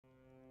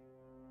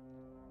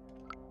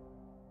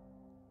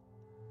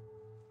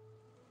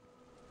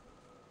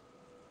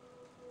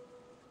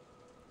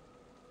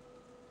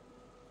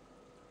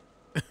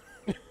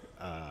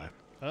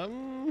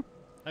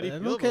How do you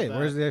I'm feel okay. about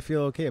Where's that? I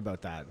feel okay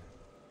about that?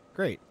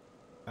 Great.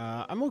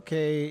 I'm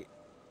okay.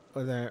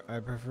 With that. I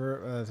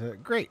prefer.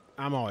 Great.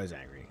 I'm always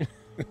angry.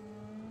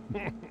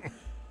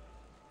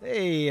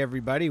 Hey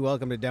everybody!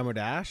 Welcome to Demo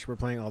Dash. We're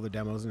playing all the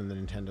demos in the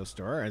Nintendo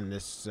Store, and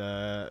this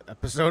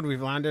episode we've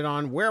landed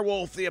on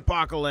Werewolf The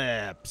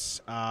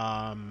Apocalypse.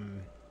 Not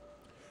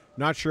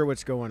sure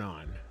what's going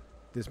on.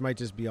 This might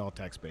just be all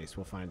text-based.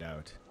 We'll find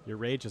out. Your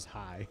rage is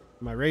high.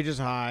 My rage is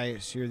high.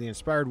 So you're the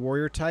inspired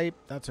warrior type.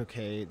 That's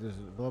okay. There's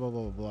blah, blah,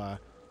 blah, blah,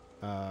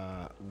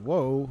 blah.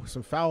 Whoa.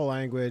 Some foul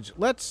language.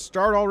 Let's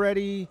start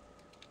already.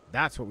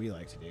 That's what we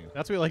like to do.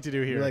 That's what we like to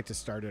do here. We like to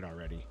start it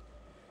already.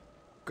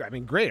 I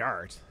mean, great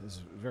art. This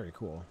is very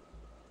cool.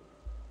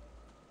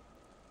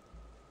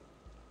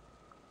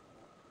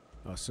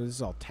 Oh, so this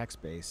is all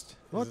text-based.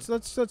 Well,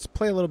 let's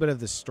play a little bit of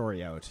this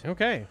story out.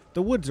 Okay.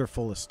 The woods are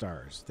full of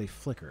stars. They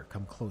flicker,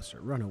 come closer,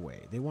 run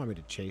away. They want me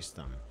to chase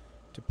them,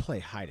 to play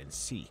hide and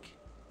seek.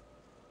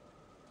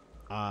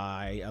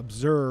 I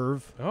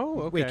observe. Oh,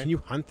 okay. Wait, can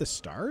you hunt the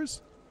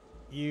stars?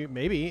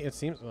 Maybe it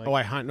seems like. Oh,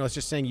 I hunt. No, it's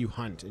just saying you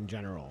hunt in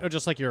general. Oh,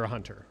 just like you're a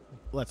hunter.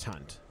 Let's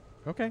hunt.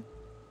 Okay.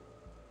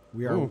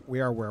 We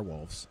are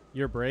werewolves.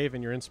 You're brave,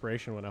 and your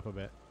inspiration went up a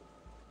bit.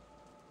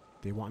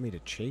 They want me to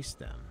chase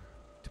them,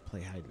 to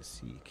play hide and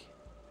seek,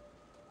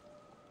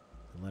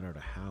 and let out a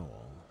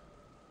howl.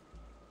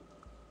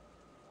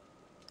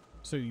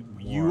 So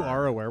you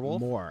are a werewolf?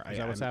 More. Is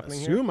that what's happening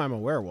here? Assume I'm a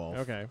werewolf.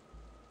 Okay.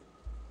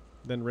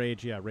 Then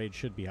rage, rage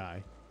should be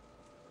high.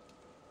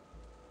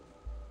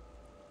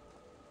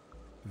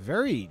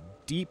 Very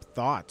deep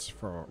thoughts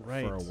for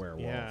Right. a werewolf.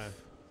 Yeah.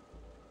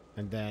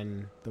 And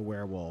then the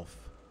werewolf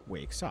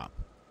wakes up.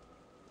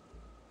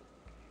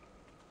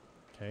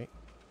 Okay.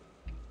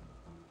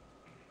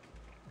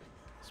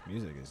 This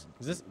music is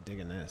this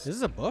digging this. Is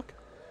this a book?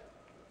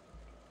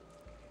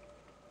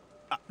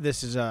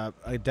 This is a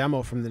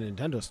demo from the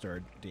Nintendo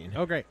Store, Dean.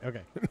 Oh, great.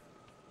 Okay.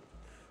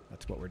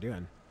 That's what we're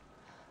doing.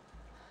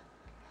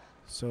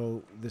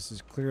 So this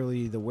is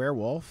clearly the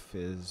werewolf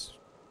is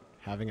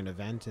having an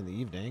event in the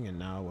evening and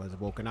now has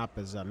woken up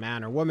as a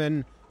man or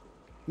woman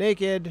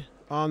naked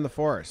on the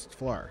forest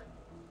floor.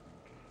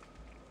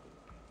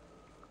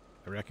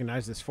 I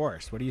recognize this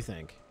forest. What do you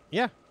think?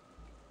 Yeah.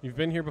 You've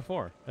been here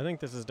before. I think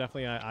this is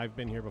definitely a I've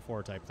been here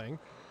before type thing.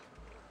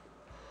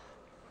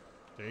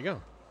 There you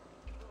go.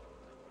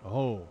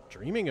 Oh,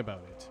 dreaming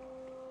about it.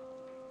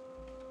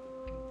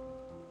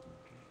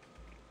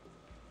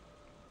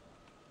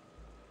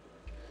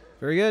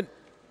 Very good.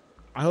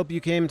 I hope you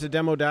came to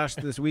Demo Dash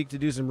this week to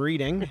do some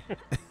reading.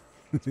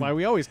 That's why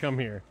we always come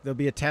here. There'll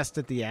be a test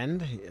at the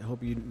end. I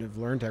hope you have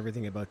learned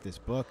everything about this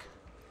book.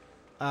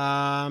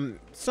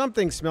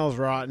 Something smells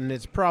rotten.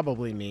 It's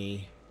probably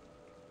me.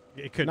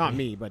 It could Not be.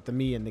 me, but the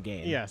me in the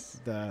game. Yes.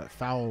 The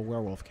foul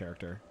werewolf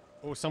character.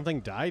 Oh,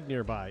 something died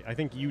nearby. I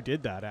think you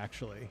did that,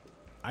 actually.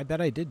 I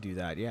bet I did do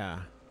that,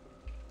 yeah.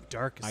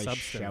 Dark I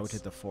substance. shout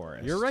at the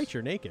forest. You're right.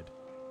 You're naked.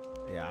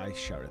 Yeah, I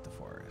shout at the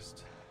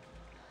forest.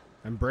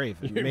 I'm brave.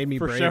 It You're made me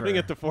for braver. shouting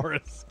at the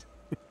forest.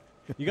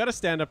 You got to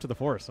stand up to the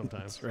forest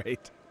sometimes. That's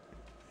right.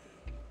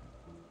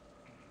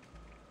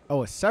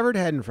 Oh, a severed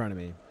head in front of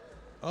me.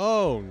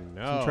 Oh,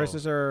 no. Some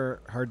choices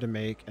are hard to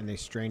make, and they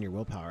strain your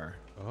willpower.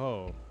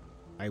 Oh.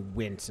 I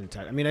wince and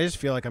touch. I mean, I just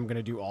feel like I'm going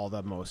to do all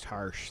the most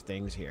harsh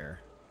things here,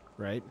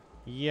 right?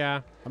 Yeah.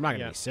 I'm not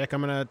going to be sick.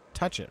 I'm going to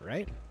touch it,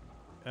 right?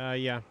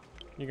 Yeah.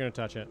 You're going to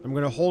touch it. I'm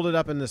going to hold it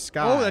up in the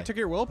sky. Oh, that took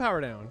your willpower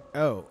down.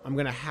 Oh, I'm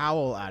going to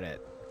howl at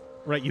it.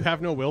 Right, you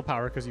have no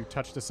willpower because you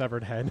touched a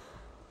severed head.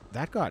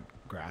 That got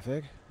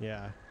graphic.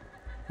 Yeah.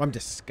 I'm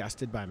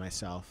disgusted by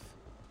myself.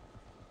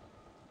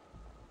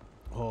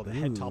 Oh, the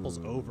head topples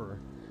over.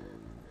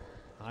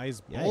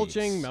 Eyes Yikes.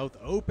 bulging, mouth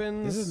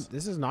opens.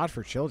 This is not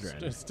for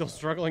children. Still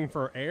struggling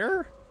for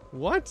air?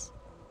 What?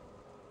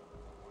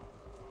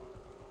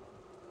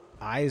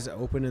 Eyes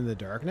open in the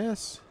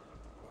darkness?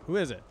 Who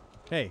is it?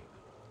 Hey,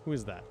 who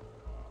is that?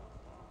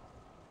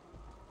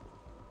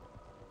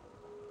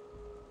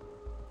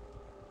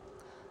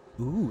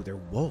 Ooh, they're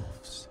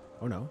wolves.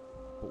 Oh no.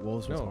 But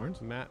wolves with horns?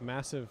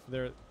 Massive.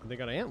 They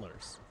got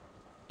antlers.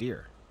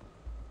 Deer.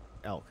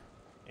 Elk.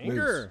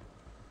 Anger. Moose.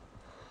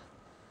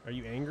 Are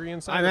you angry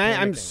inside?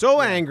 I'm so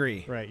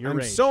angry. Right, you're I'm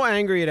rage. so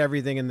angry at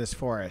everything in this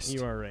forest.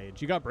 You are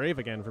rage. You got brave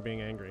again for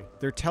being angry.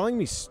 They're telling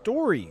me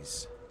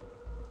stories.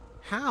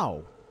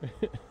 How?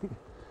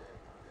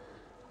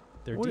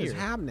 They're What deer. is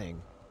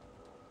happening?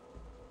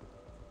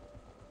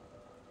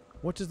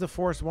 What does the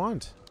forest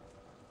want?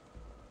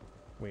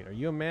 Wait, are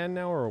you a man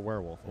now or a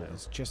werewolf now?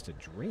 It's just a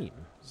dream.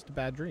 It's just a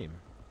bad dream.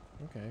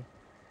 Okay.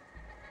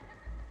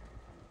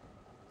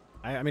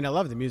 I mean, I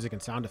love the music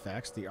and sound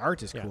effects. The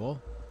art is Yeah.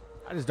 cool.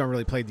 I just don't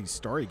really play these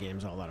story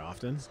games all that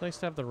often. It's nice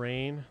to have the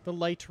rain, the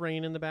light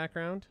rain in the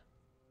background.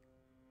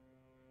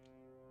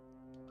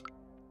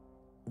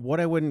 What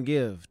I wouldn't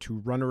give to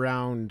run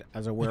around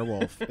as a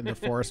werewolf in the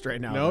forest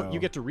right now. No, though. you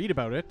get to read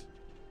about it.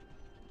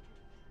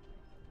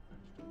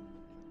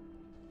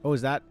 Oh,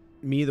 is that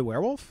me, the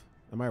werewolf?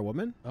 Am I a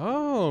woman?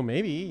 Oh,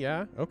 maybe.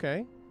 Yeah.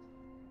 Okay.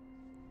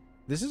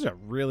 This is a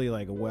really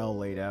well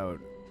laid out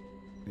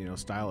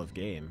style of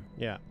game.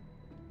 Yeah.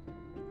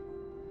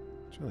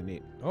 It's really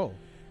neat. Oh,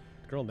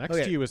 the girl next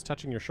to you is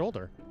touching your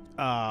shoulder.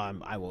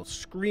 I will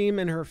scream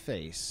in her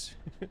face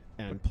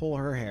and pull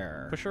her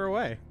hair. Push her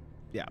away.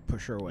 Yeah,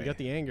 push her away. You got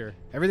the anger.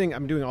 Everything.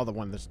 I'm doing all the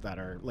ones that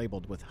are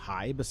labeled with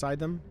high beside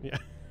them. Yeah.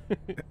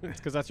 It's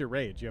because that's your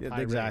rage. You have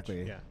high exactly.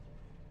 rage. Yeah.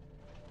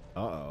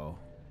 Uh-oh.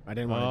 I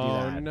didn't want to do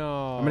that. Oh,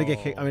 no. I'm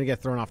gonna get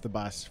thrown off the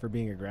bus for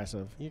being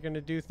aggressive. You're going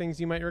to do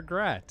things you might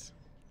regret.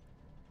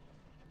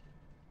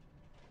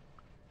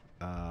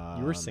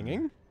 You were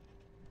singing?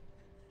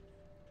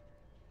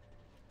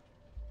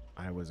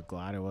 I was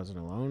glad I wasn't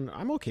alone.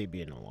 I'm okay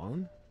being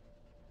alone.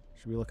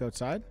 Should we look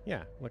outside?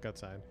 Yeah, look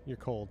outside. You're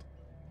cold.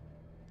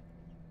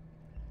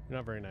 You're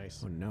not very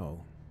nice. Oh,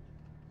 no.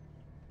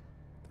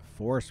 The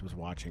forest was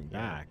watching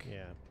back.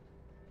 Yeah.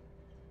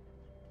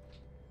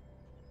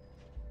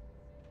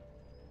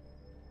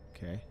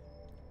 Okay.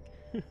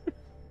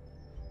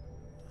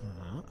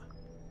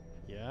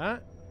 Yeah.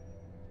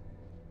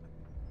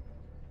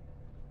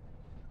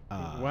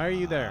 Why are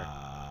you there?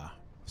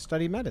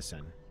 Study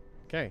medicine.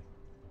 Okay.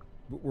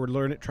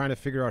 We're trying to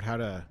figure out how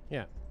to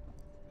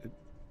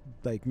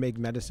make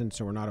medicine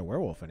so we're not a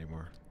werewolf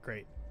anymore.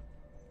 Great.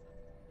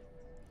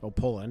 Oh,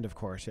 Poland, of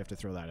course. You have to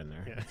throw that in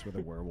there. Yeah. That's where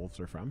the werewolves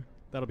are from.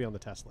 That'll be on the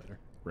test later.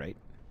 Right.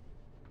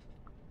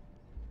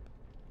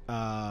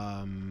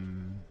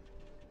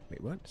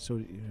 Wait, what?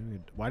 So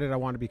why did I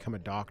want to become a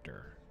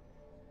doctor?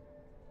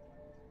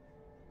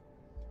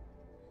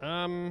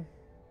 Human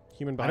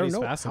body's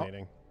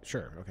fascinating.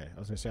 Sure. Okay. I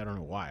was going to say I don't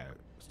know why. I'm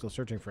still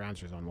searching for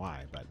answers on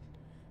why, but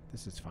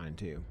this is fine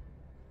too.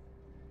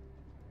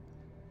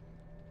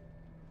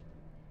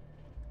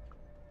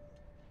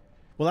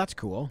 Well, that's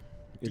cool.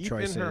 Deep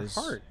in her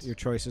heart. Your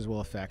choices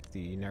will affect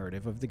the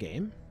narrative of the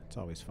game. It's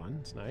always fun.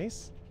 It's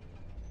nice.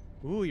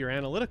 Ooh, you're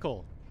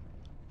analytical.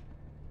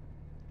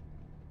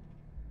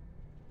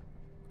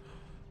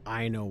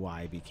 I know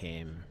why I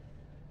became...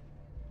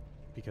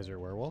 Because you're a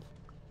werewolf?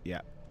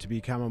 Yeah. To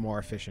become a more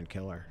efficient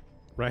killer.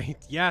 Right.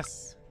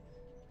 Yes.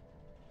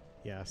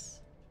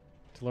 Yes.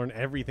 To learn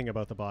everything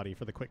about the body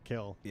for the quick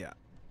kill. Yeah.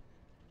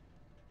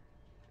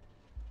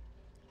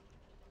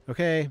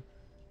 Okay.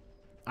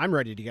 I'm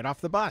ready to get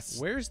off the bus.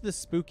 Where's the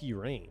spooky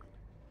rain?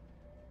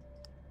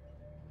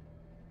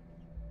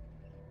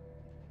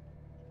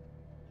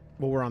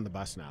 Well, we're on the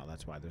bus now.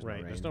 That's why there's no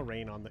rain. There's no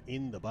rain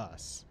in the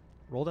bus.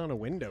 Roll down a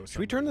window. Should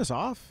we turn this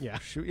off? Yeah.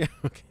 Yeah.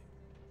 Okay.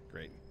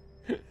 Great.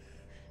 That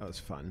was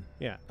fun.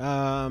 Yeah.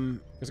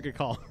 It was a good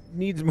call.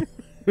 Needs more.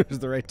 It was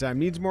the right time.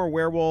 Needs more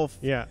werewolf.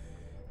 Yeah.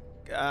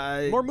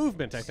 More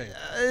movement, I think.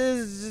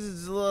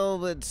 It's a little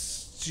bit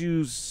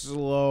too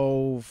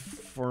slow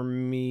for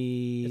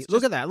me.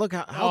 Look at that. Look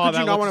how could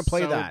you not want to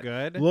play that?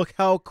 Good. Look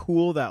how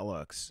cool that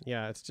looks.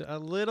 Yeah, it's just a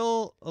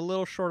little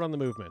short on the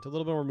movement. A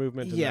little bit more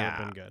movement and that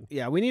would have been good.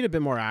 Yeah, we need a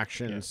bit more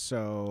action. Yeah.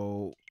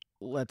 So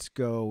let's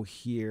go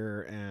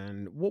here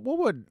and what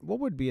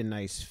would be a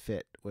nice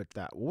fit with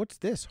that? What's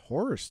this?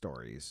 Horror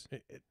stories.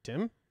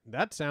 Tim,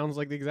 that sounds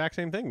like the exact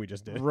same thing we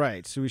just did.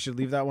 Right. So we should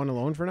leave that one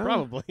alone for now?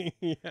 Probably.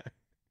 Yeah.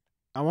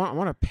 I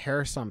want to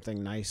pair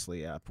something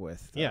nicely up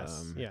with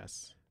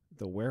yes.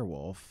 The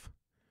werewolf.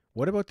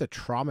 What about the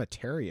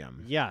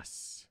traumatarium?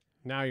 Yes.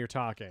 Now you're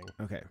talking.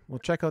 Okay, we'll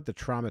check out the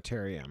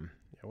traumatarium.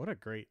 Yeah, what a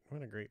great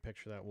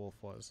picture that wolf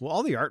was. Well,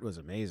 all the art was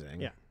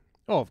amazing. Yeah.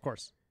 Oh, of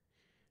course.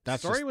 That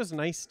story was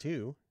nice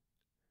too.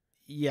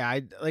 Yeah,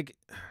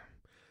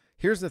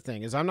 here's the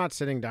thing: is I'm not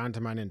sitting down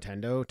to my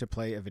Nintendo to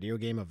play a video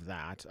game of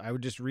that. I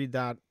would just read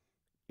that,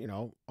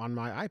 on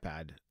my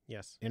iPad.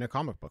 Yes. In a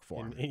comic book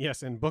form.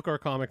 In book or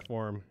comic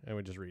form, I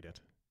would just read it.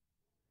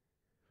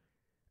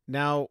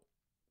 Now,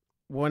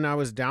 when I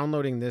was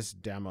downloading this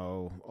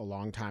demo a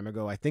long time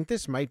ago, I think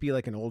this might be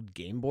like an old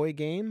Game Boy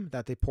game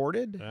that they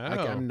ported. Oh.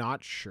 I'm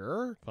not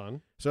sure.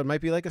 Fun. So it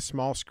might be like a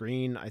small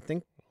screen. I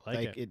think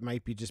like it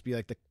might be just be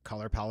like the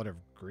color palette of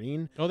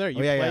green. Oh, there, you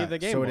play the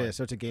Game Boy. So it is.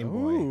 So it's a Game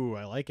Boy. Ooh,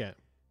 I like it.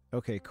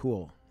 Okay,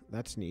 cool.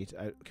 That's neat.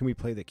 Can we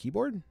play the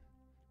keyboard?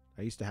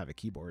 I used to have a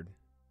keyboard.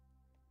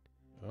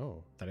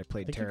 Oh. That I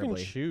played I think terribly.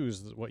 You can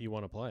choose what you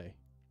want to play.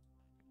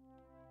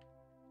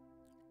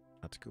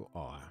 That's cool. Oh,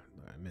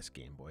 I miss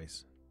Game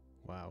Boys.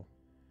 Wow.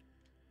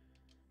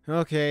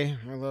 Okay,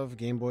 I love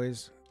Game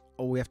Boys.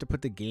 Oh, we have to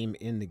put the game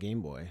in the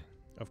Game Boy.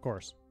 Of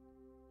course.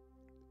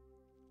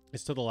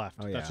 It's to the left.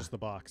 Oh, That's just the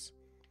box.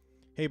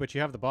 Hey, but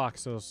you have the box,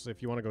 so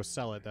if you want to go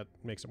sell it, that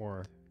makes it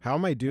more. How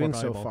am I doing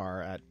so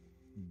far at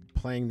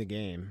playing the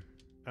game?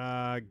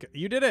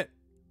 You did it.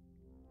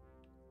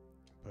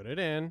 Put it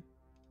in.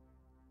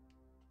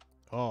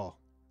 Oh.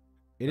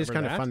 It is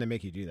kind of fun to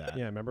make you do that.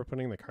 Yeah, remember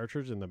putting the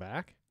cartridge in the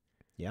back?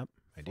 Yep,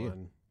 I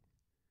do.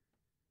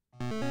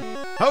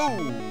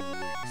 Holy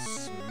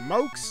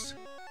smokes!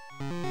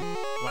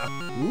 Wow.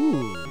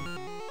 Ooh.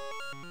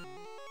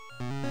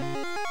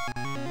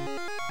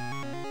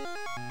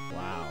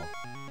 Wow.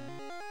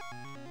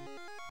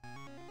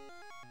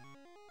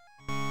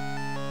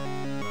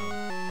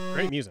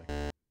 Great music.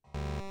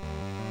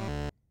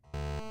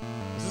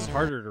 This is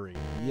harder to read.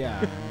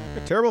 Yeah.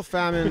 Terrible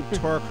famine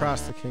tore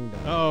across the kingdom.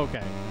 Oh,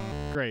 okay.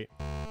 Great.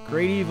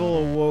 Great evil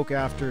awoke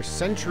after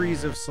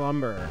centuries of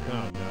slumber.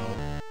 Oh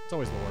no. It's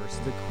always the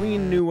worst. The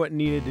queen knew what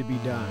needed to be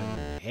done.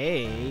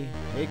 Hey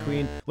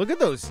queen. Look at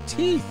those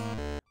teeth.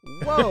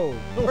 Whoa.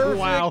 Perfect.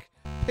 Wow.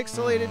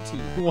 Pixelated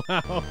teeth.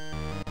 Wow.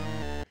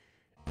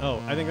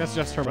 Oh, I think that's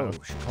just her Oh, mouth.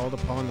 she called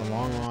upon the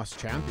long-lost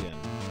champion.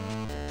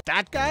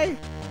 That guy?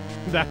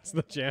 That's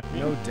the champion.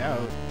 No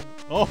doubt.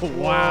 Oh,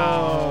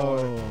 wow.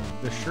 Whoa.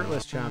 The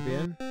shirtless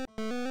champion.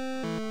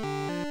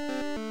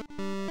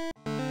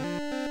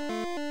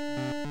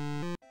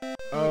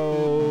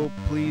 Oh,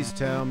 please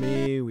tell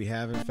me we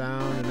haven't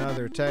found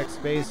another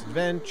text-based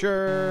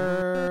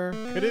adventure.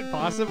 Could it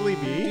possibly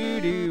be?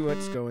 Doo-doo,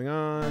 what's going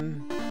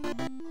on?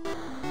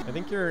 I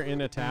think you're in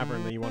a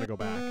tavern that you want to go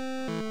back.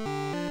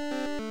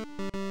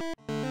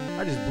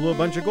 I just blew a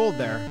bunch of gold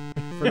there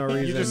for no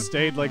reason. You just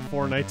stayed like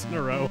 4 nights in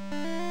a row.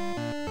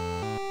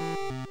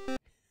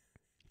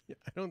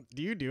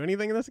 Do you do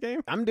anything in this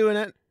game? I'm doing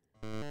it.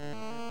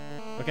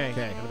 Okay.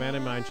 An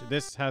abandoned mine.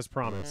 This has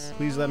promise.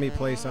 Please let me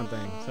play something.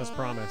 This has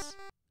promise.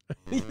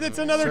 It's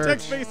another Search.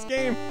 text-based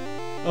game.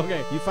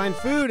 Okay. You find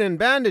food and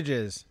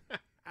bandages.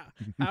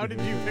 How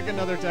did you pick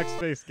another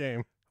text-based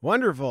game?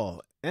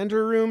 Wonderful.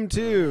 Enter room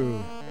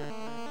 2.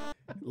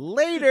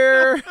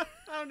 Later.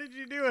 How did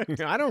you do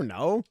it? I don't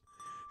know.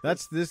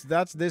 That's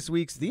this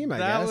week's theme, I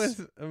guess. That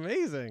was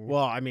amazing.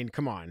 Well, I mean,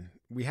 come on.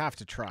 We have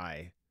to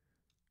try.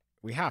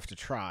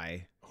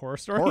 Horror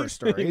stories? Horror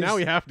stories. Now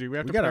we have to. We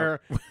have to pair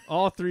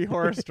all 3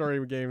 horror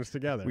story games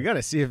together. We got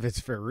to see if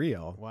it's for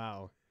real.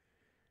 Wow.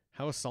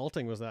 How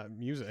assaulting was that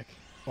music?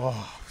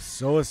 Oh,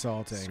 so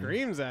assaulting.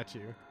 Screams at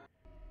you.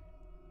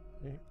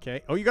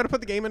 Okay. Oh, you got to put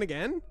the game in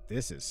again?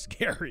 This is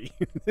scary.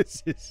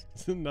 This is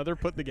another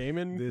put the game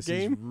in this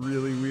game? is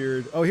really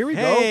weird. Oh, here we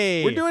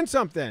Hey! go. We're doing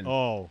something.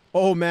 Oh.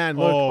 Oh, man.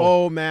 Look.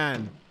 Oh. Oh,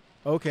 man.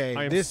 Okay.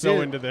 I am this so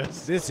is, into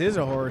this. This is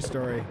a horror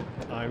story.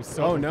 I'm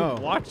so... Oh, no.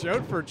 Watch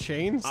out for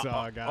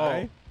Chainsaw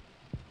Guy.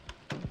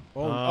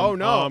 Oh, oh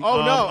no.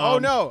 Oh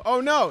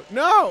no.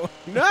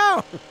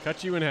 No.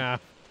 Cut you in half.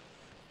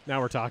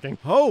 Now we're talking.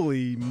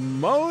 Holy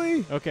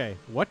moly. Okay.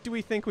 What do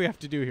we think we have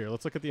to do here?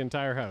 Let's look at the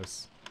entire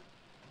house.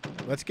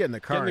 Let's get in the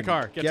car. Get in the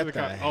car. Get to the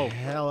car. Oh.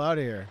 Hell out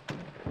of here.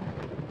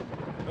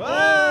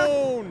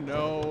 Oh,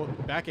 no.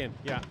 Back in.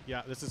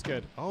 Yeah. This is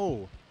good.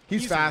 Oh.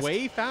 He's fast.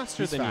 Way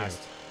faster than you.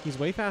 He's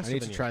way faster I than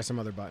need you. to try some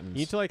other buttons. You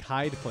need to, like,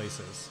 hide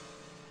places.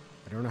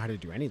 I don't know how to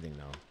do anything,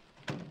 though.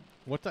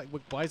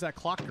 Why is that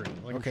clock green?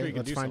 Like, I'm Okay, sure you can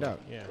let's do find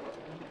something. Yeah.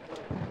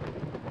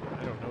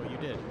 I don't know what you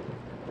did.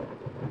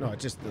 No,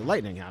 it's just the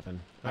lightning happened.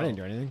 I didn't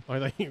do anything. Oh, I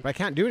thought you... But I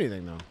can't do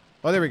anything, though.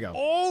 Oh, there we go.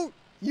 Oh!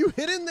 You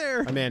hit in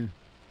there! I'm in.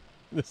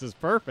 This is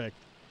perfect.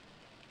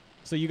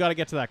 So you got to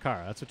get to that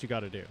car. That's what you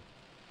got to do.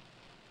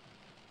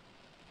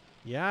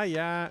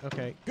 Yeah.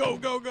 Okay. Go.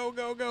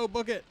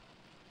 Book it.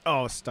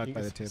 Oh, stuck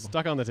by the table.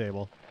 Stuck on the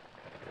table.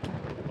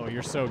 Oh,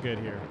 you're so good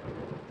here.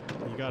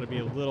 You got to be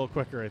a little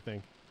quicker, I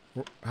think.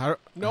 How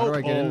do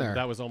I get in there?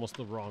 That was almost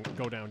the wrong.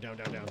 Go down.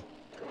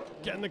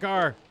 Get in the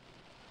car.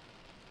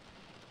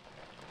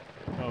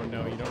 Oh,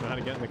 no. You don't know how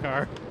to get in the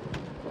car.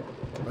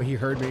 Oh, he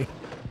heard me.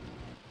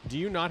 Do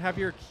you not have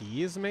your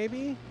keys,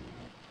 maybe?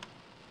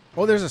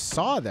 Oh, there's a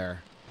saw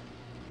there.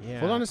 Yeah.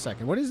 Hold on a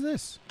second. What is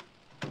this?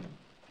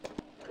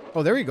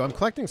 Oh, there we go. I'm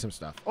collecting some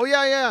stuff. Oh,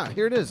 yeah.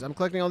 Here it is. I'm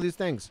collecting all these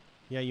things.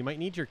 Yeah, you might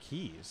need your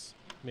keys,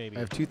 maybe.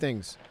 I have 2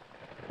 things.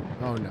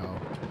 Oh, no.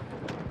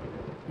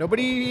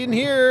 Nobody in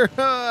here.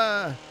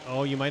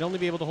 Oh, you might only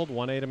be able to hold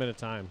 1 item at a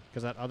time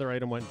because that other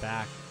item went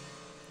back.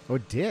 Oh,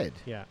 it did?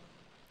 Yeah.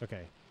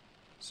 Okay.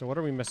 So what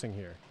are we missing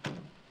here?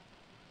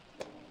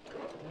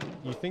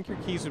 You think your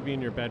keys would be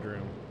in your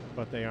bedroom,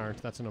 but they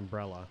aren't. That's an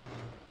umbrella.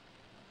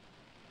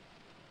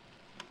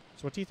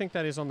 So what do you think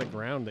that is on the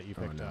ground that you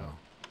picked up?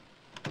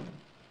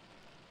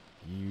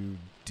 You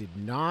did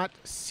not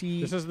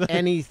see This is the,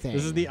 anything.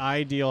 This is the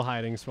ideal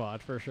hiding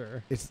spot for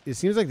sure. It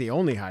seems like the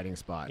only hiding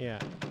spot. Yeah.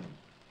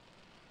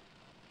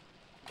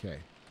 Okay.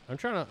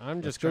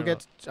 I'm just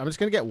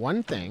gonna get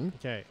one thing.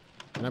 Okay.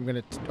 And I'm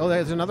gonna. Oh,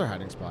 there's another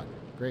hiding spot.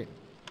 Great.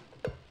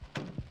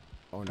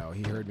 Oh no,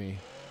 he heard me.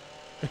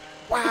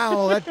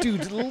 Wow, that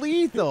dude's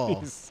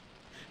lethal. He's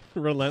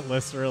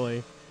relentless,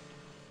 really.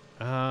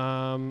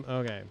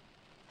 Okay.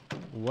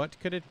 What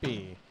could it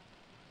be?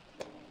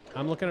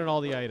 I'm looking at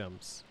all the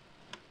items.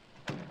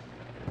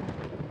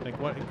 Like,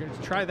 what?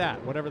 Try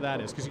that, whatever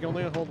that is, because you can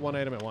only hold 1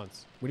 item at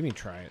once. What do you mean,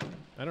 try it?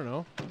 I don't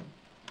know.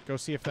 Go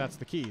see if that's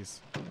the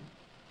keys.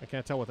 I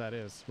can't tell what that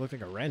is. It looked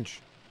like a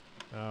wrench.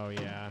 Oh,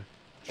 yeah.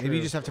 True. Maybe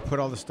you just have to put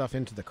all the stuff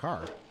into the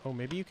car. Oh,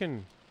 maybe you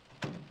can...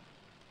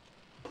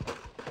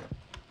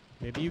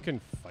 Maybe you can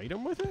fight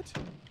him with it?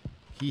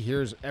 He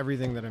hears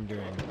everything that I'm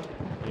doing.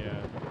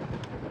 Yeah.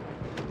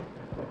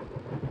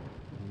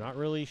 I'm not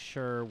really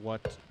sure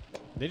what...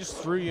 They just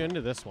threw you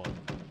into this one.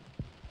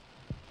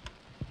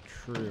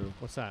 True.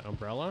 What's that?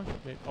 Umbrella?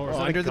 Oh, Oh, is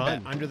that under a the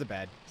gun? bed. Under the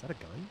bed. Is that a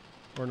gun?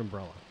 Or an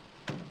umbrella?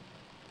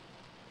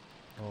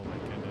 Oh my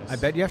goodness. I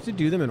bet you have to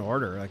do them in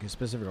order, like a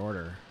specific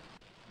order.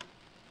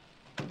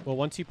 Well,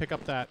 once you pick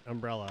up that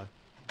umbrella,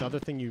 the other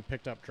thing you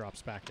picked up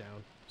drops back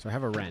down. So I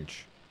have a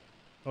wrench.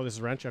 Oh, this is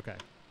a wrench? Okay.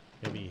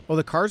 Maybe. Oh,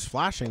 the car's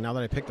flashing now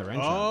that I picked the wrench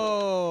up.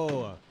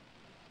 Oh.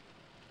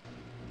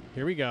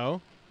 Here we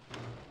go.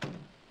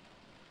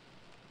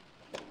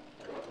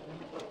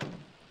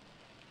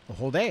 A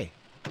whole day.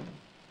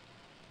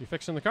 You're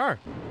fixing the car.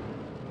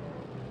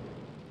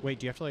 Wait,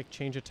 do you have to like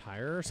change a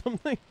tire or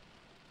something?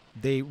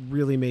 They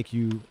really make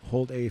you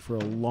hold A for a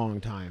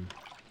long time.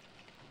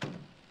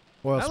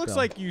 Oil That looks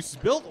spill. like you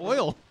spilled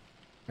oil.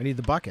 I need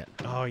the bucket.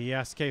 Oh,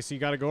 yes. Okay, so you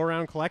got to go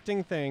around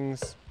collecting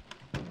things.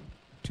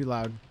 Too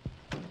loud.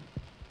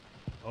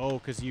 Oh,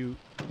 because you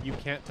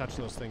can't touch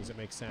those things. It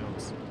makes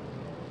sounds.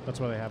 That's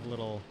why they have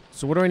little...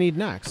 So what do I need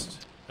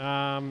next?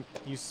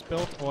 You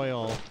spilt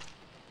oil.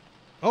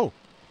 Oh,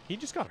 he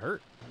just got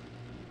hurt.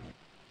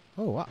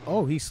 Oh, wow.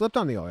 Oh, he slipped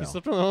on the oil. He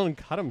slipped on the oil and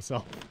cut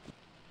himself.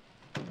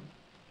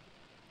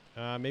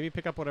 Maybe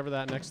pick up whatever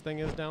that next thing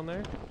is down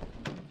there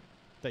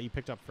that you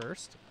picked up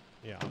first.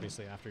 Yeah,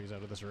 obviously after he's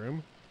out of this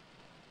room.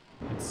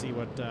 And see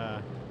what...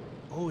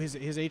 oh, his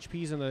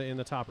HP's in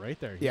the top right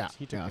there. Yeah,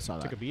 He took, I saw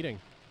took that. a beating.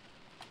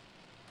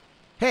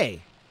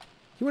 Hey,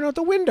 he went out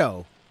the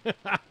window.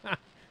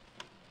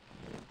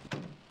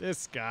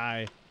 This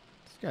guy.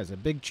 This guy's a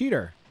big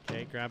cheater.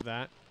 Okay, grab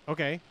that.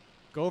 Okay,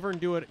 go over and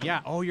do it.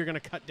 Yeah. Oh, you're gonna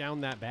cut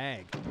down that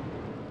bag.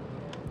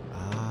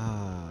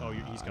 Ah. Oh,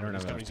 he's I coming. don't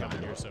He's have coming. He's enough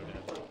coming. time. You're so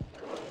dead.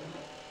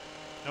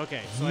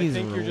 Okay, so I He's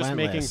think you're just making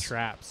relentless.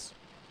 traps.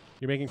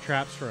 You're making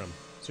traps for him,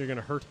 so you're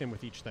gonna hurt him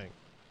with each thing.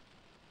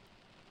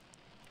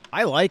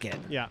 I like it.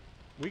 Yeah,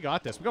 we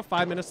got this. We got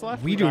 5 minutes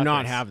left. We do got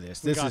not have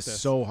this. We This got is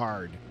so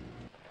hard.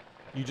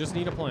 You just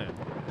need a plan.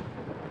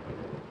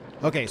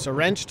 Okay, so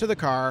wrench to the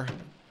car.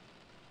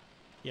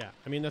 Yeah,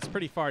 I mean that's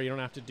pretty far. You don't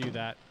have to do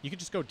that. You could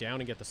just go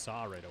down and get the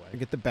saw right away. I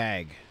get the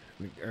bag.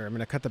 Or I'm going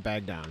to cut the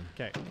bag down.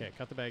 Okay,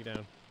 cut the bag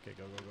down. Okay,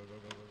 go.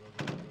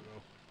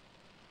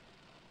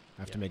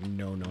 I have to make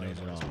no noise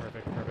at all.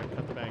 Perfect.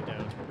 Cut the bag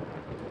down.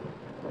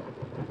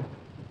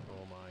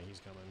 Oh my,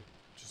 he's coming.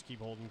 Just keep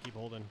holding.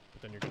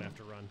 But then you're gonna have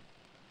to run.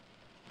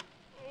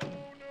 Oh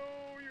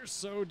no, you're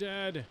so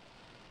dead.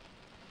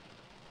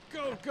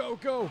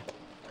 Go.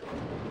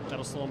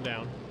 That'll slow him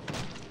down.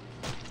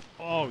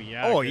 Oh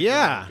yeah. Oh,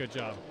 yeah. Good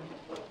job.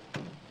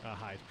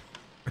 Hide.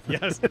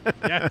 Yes.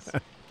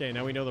 Okay,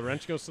 now we know the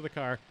wrench goes to the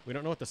car. We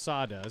don't know what the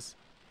saw does.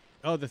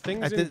 Oh, the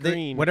things in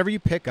green. Whatever you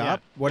pick Yeah,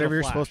 up, whatever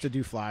you're it'll supposed flash. to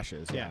do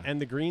flashes. Yeah,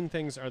 and the green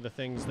things are the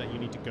things that you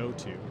need to go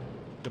to.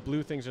 The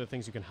blue things are the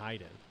things you can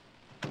hide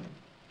in.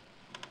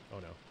 Oh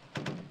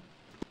no.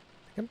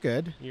 I'm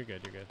good. You're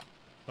good.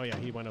 Oh yeah,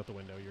 he went out the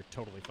window. You're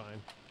totally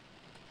fine.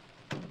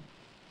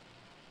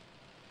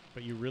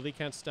 But you really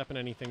can't step in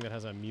anything that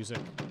has a music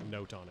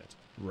note on it.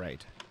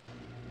 Right.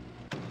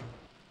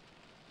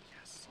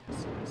 Yes.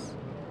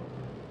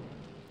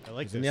 I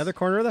like He's this. in the other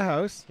corner of the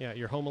house. Yeah,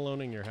 you're home alone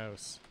in your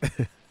house.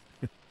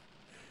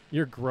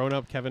 You're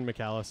grown-up Kevin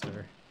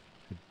McAllister.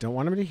 I don't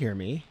want him to hear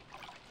me.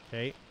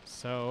 Okay,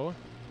 so...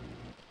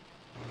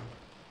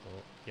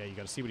 Oh, yeah, you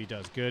got to see what he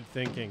does. Good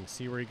thinking.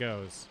 See where he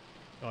goes.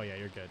 Oh, yeah,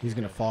 you're good. He's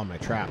going to fall in my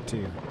trap,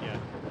 too. Yeah.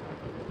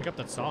 Pick up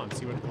that saw and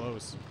see what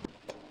glows.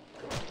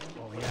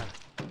 Oh, yeah.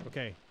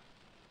 Okay.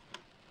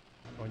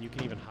 Oh, and you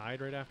can even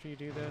hide right after you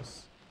do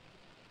this.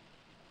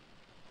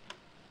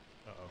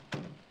 Uh-oh.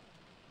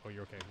 Oh,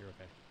 you're okay.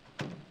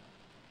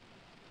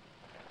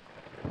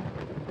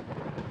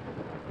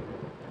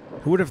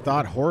 Who would have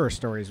thought horror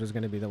stories was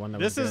going to be the one that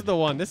This was is good? the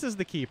one. This is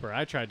the keeper.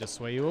 I tried to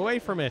sway you away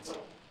from it.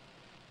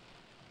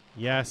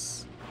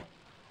 Yes.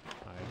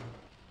 Hide.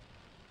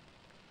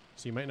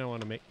 So you might not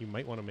want to make. You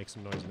might want to make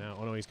some noise now.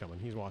 Oh no, he's coming.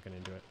 He's walking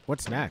into it.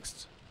 What's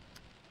next?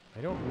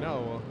 I don't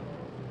know.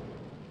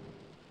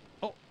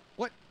 Oh,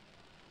 what?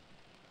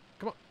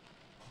 Come on.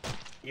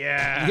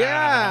 Yeah.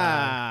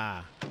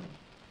 Yeah!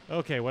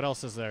 Okay, what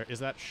else is there? Is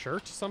that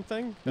shirt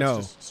something? That's No.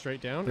 just straight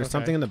down? There's Okay.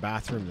 something in the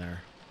bathroom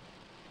there.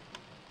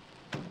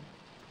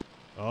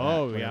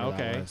 Oh, whatever yeah, that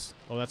okay. was.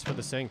 Oh, that's for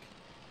the sink.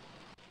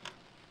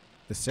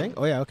 The sink?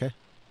 Oh, yeah, okay.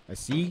 I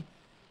see.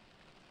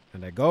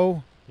 And I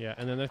go. Yeah,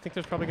 and then I think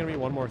there's probably going to be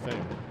one more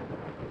thing.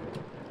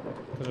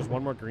 Because there's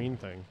one more green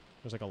thing.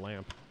 There's like a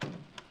lamp.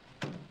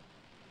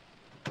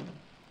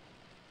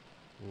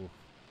 Ooh,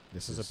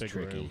 This this is a big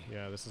tricky. room.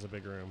 Yeah, this is a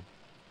big room.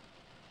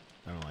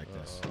 I don't like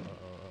this.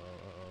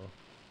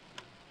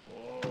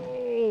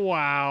 Oh,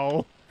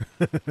 wow.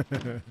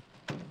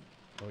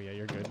 Oh, yeah,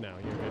 you're good now.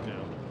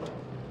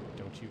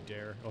 Don't you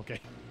dare. Okay.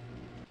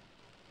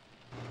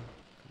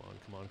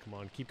 Come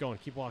on. Keep going.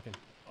 Keep walking.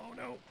 Oh,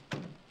 no.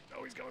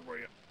 Oh, he's coming for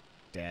you.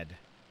 Dead.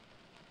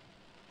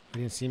 He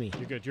didn't see me.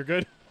 You're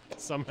good.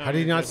 Somehow. How did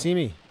he you're not good. see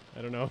me?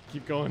 I don't know.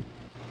 Keep going.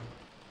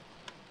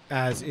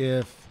 As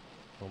if...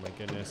 Oh, my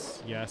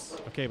goodness. Yes.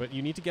 Okay, but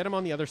you need to get him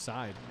on the other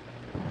side.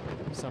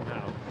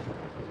 Somehow.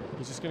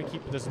 He's just going to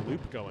keep this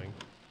loop going.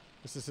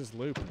 This is his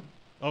loop.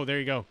 Oh, there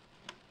you go.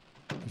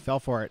 He fell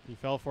for it. He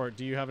fell for it.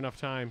 Do you have enough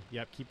time?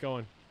 Yep, keep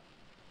going.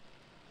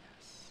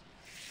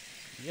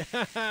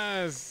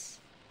 Yes!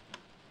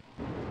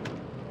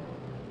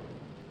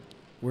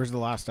 Where's the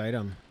last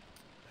item?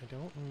 I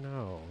don't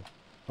know.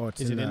 Oh,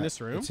 it's Is in it in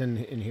this room? It's in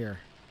here.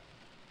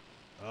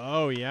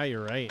 Oh, yeah,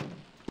 you're right.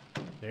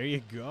 There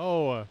you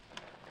go.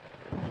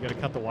 You got to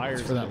cut the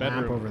wires for in that the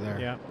bedroom. lamp over there.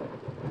 Yeah.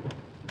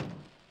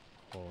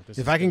 Oh, this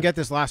If is I can gonna- get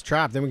this last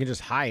trap, then we can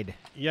just hide.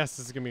 Yes,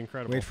 this is gonna be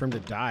incredible. Wait for him to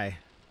die.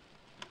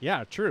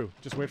 Yeah, true.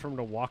 Just wait for him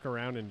to walk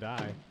around and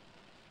die.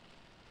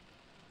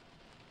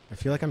 I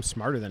feel like I'm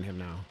smarter than him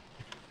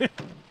now.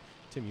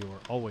 Tim, you are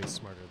always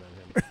smarter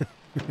than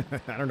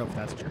him. I don't know if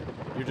that's true.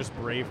 You're just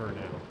braver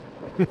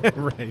now.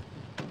 Right.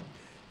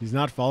 He's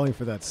not falling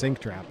for that sink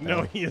trap, though.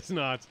 No, he is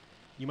not.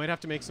 You might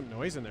have to make some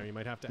noise in there. You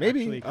might have to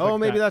Maybe. actually Oh, click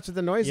maybe that. that's what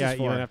the noise Yeah, is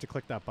for. you might have to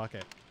click that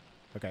bucket.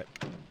 Okay.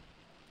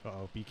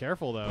 Uh-oh. Be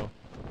careful, though.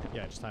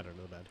 Yeah, just hide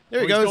under the bed.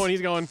 There he He's goes. going.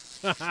 He's going.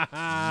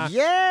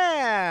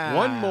 Yeah!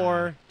 One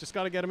more. Just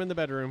got to get him in the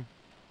bedroom.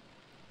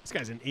 This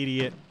guy's an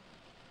idiot.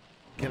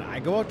 Can I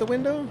go out the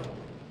window?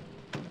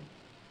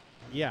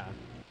 Yeah.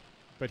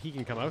 But he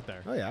can come out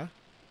there. Oh, yeah.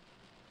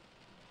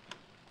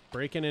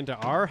 Breaking into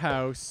our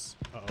house.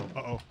 Uh-oh.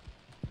 Uh-oh.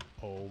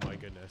 Oh, my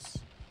goodness.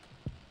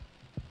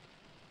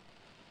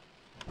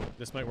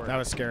 This might work. That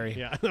was scary.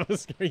 Yeah, that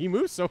was scary. He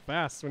moves so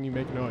fast when you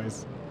make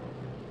noise.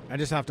 I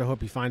just have to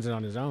hope he finds it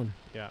on his own.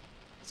 Yeah.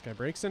 This guy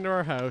breaks into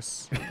our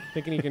house,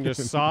 thinking he can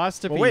just saw us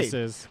to Well, wait.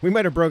 pieces. We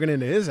might have broken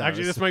into his house.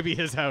 Actually, this might be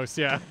his house.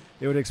 Yeah.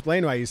 It would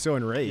explain why he's so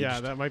enraged. Yeah,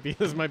 that might be.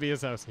 This might be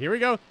his house. Here we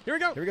go. Here we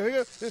go. Here we go.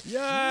 Here we go.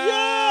 Yeah.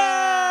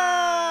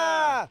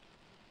 Yeah!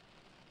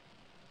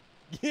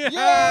 Yeah.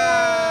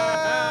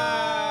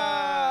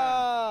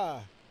 Yeah!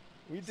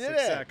 We did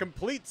Success. it.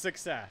 Complete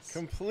success.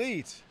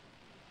 Complete.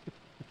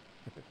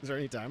 Is there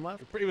any time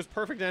left? It was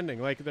perfect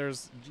ending. Like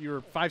you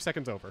were 5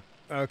 seconds over.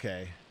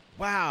 Okay.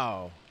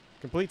 Wow.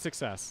 Complete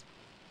success.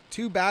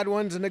 2 bad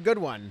ones and a good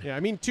one. Yeah, I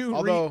mean two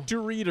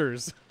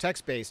readers.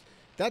 Text-based.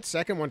 That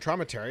second one,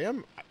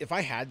 Traumatarium, if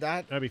I had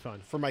that That'd be fun.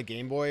 for my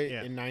Game Boy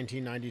Yeah. in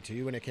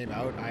 1992 when it came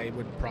out, I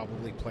would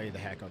probably play the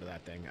heck out of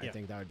that thing. I Yeah.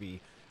 think that would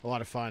be a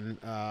lot of fun.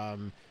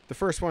 The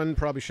first one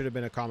probably should have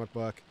been a comic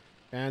book.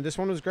 And this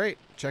one was great.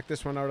 Check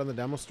this one out on the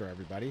demo store,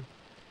 everybody.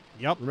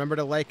 Yep. Remember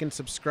to like and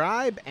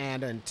subscribe.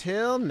 And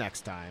until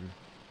next time.